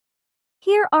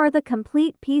Here are the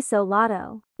complete PCSO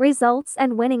Lotto results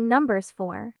and winning numbers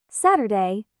for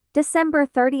Saturday, December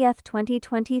 30th,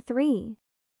 2023.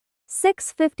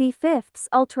 6/55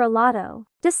 Ultra Lotto,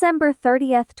 December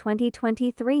 30th,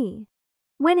 2023.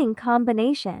 Winning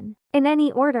combination, in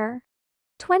any order: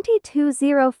 22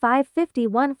 05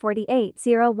 51 48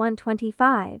 01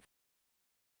 25.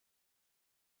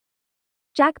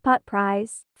 Jackpot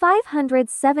prize,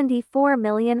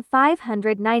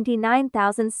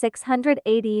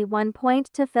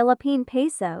 574,599,681 to Philippine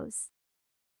pesos.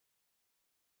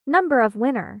 Number of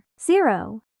winner,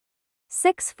 0.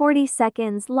 6:40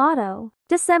 seconds Lotto,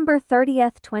 December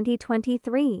 30th,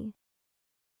 2023.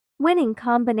 Winning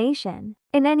combination,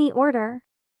 in any order: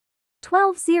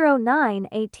 12 09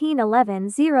 18 11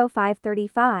 05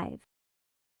 35.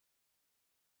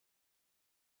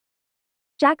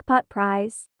 Jackpot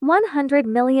prize, 100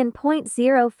 million.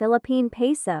 Philippine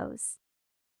pesos.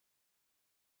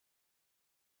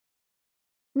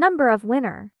 Number of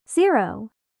winner,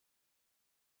 0.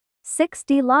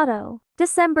 60 Lotto,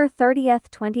 December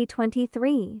 30th,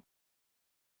 2023.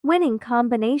 Winning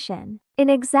combination,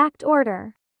 in exact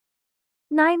order: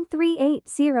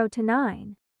 9380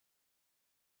 9.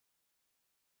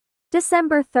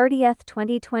 December 30th,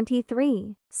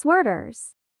 2023,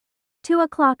 Sworders.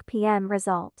 2:00 p.m.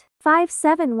 result,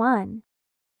 571.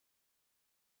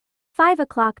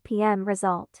 5:00 p.m.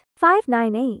 result,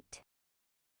 598.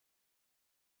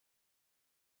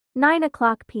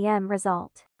 9:00 p.m.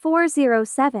 result,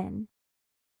 407.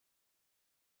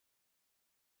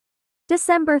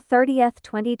 December 30th,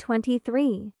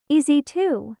 2023, Easy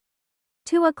 2.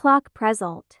 2:00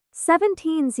 result,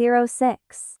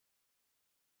 1706.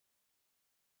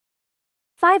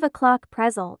 5:00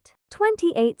 result,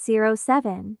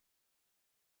 2807.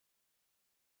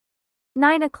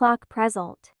 9:00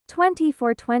 result,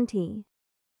 2420.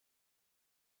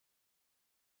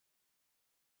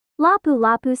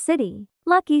 Lapu-Lapu City,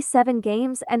 Lucky 7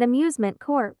 Games and Amusement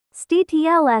Corp.,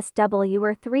 STTLSW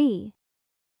or 3.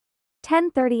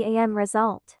 10:30 a.m.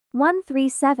 result,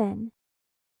 137.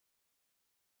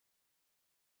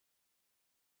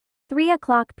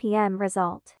 3:00 p.m.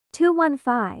 result,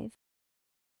 215.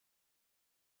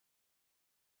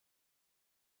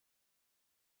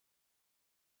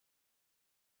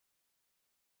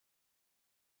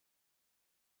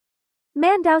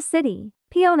 Mandaue City,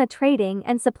 Peona Trading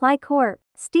and Supply Corp.,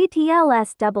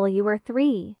 STTLSW or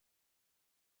 3.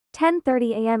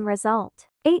 10:30 a.m. result,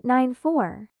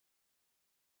 894.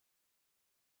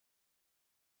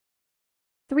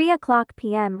 3:00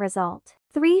 p.m. result,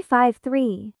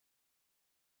 353.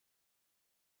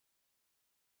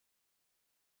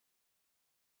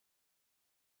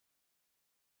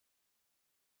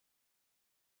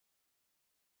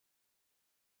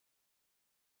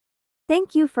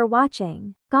 Thank you for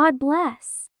watching. God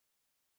bless.